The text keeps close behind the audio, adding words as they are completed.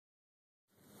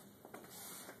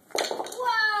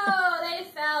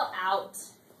out.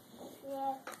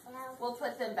 Yeah, out. We'll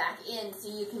put them back in so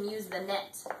you can use the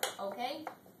net. Okay?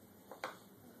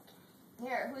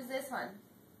 Here, who's this one?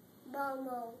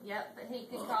 Momo. Yep, but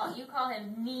you call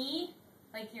him knee,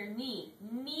 like your knee.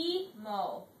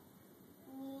 Nemo.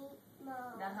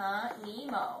 Nemo.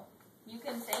 Nemo. You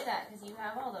can say that because you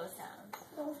have all those sounds.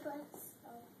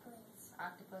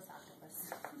 Octopus.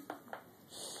 Octopus.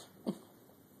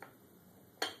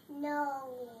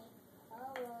 No.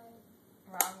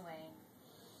 Wrong way.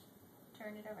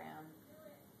 Turn it around.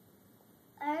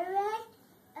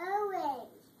 Orange.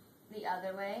 The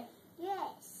other way?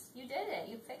 Yes. You did it.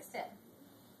 You fixed it.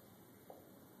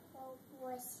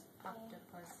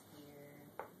 Octopus here.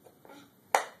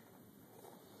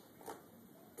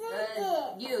 Did Good.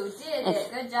 it. You did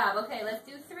it. Good job. Okay, let's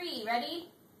do 3. Ready?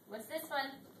 What's this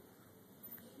one?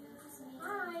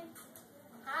 Hi.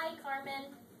 Hi,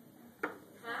 Carmen.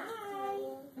 Hi.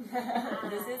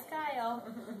 This is Kyle.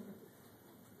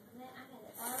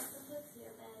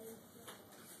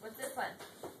 What's this one?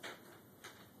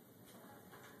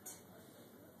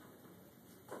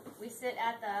 We sit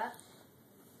at the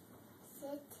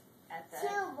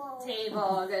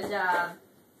table. Good job.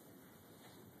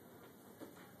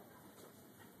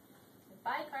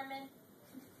 Bye, Carmen.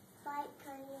 Bye,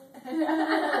 Carmen.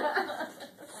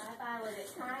 Bye-bye. Was it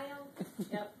Kyle?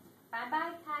 Yep.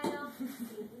 Bye-bye, Kyle. See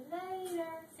you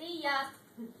later. See ya.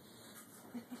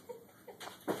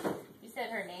 You said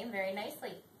her name very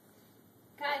nicely.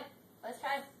 Okay, let's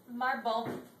try marble.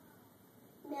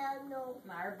 No.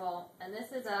 Marble. And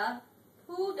this is a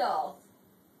poodle.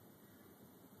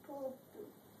 Poodle.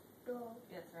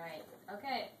 That's right.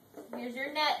 Okay, here's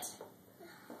your net.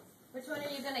 Which one are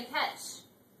you going to catch?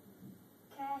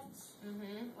 Catch.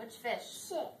 Which fish?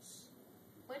 Fish.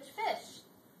 Which fish?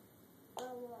 The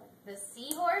one. The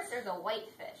seahorse or the white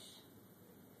fish?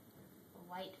 The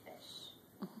white fish.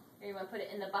 Here, you want to put it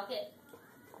in the bucket?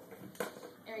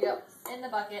 Here we go. In the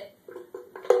bucket.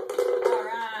 All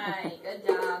right. Good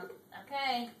job.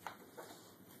 Okay.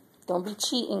 Don't be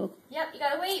cheating. Yep, you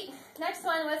gotta wait. Next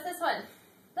one. What's this one?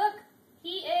 Look.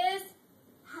 He is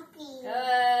happy.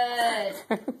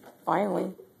 Good.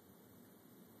 Finally.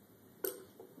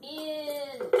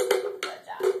 Good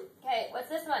job. Okay, what's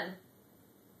this one?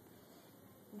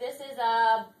 This is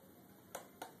a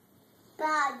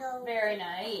bottle. Very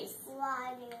nice.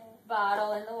 Water.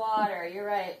 Bottle in the water. You're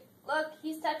right. Look,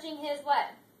 he's touching his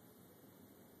what?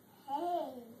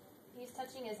 Hay. He's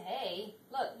touching his hay.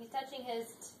 Look, he's touching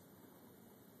his...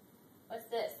 What's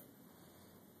this?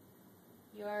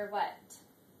 Your what?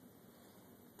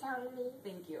 Tummy.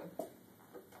 Thank you.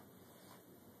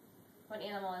 What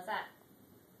animal is that?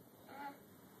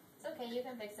 It's okay, you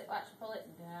can fix it. Watch, pull it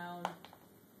down.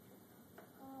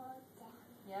 Pull down.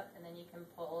 Yep, and then you can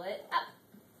pull it up.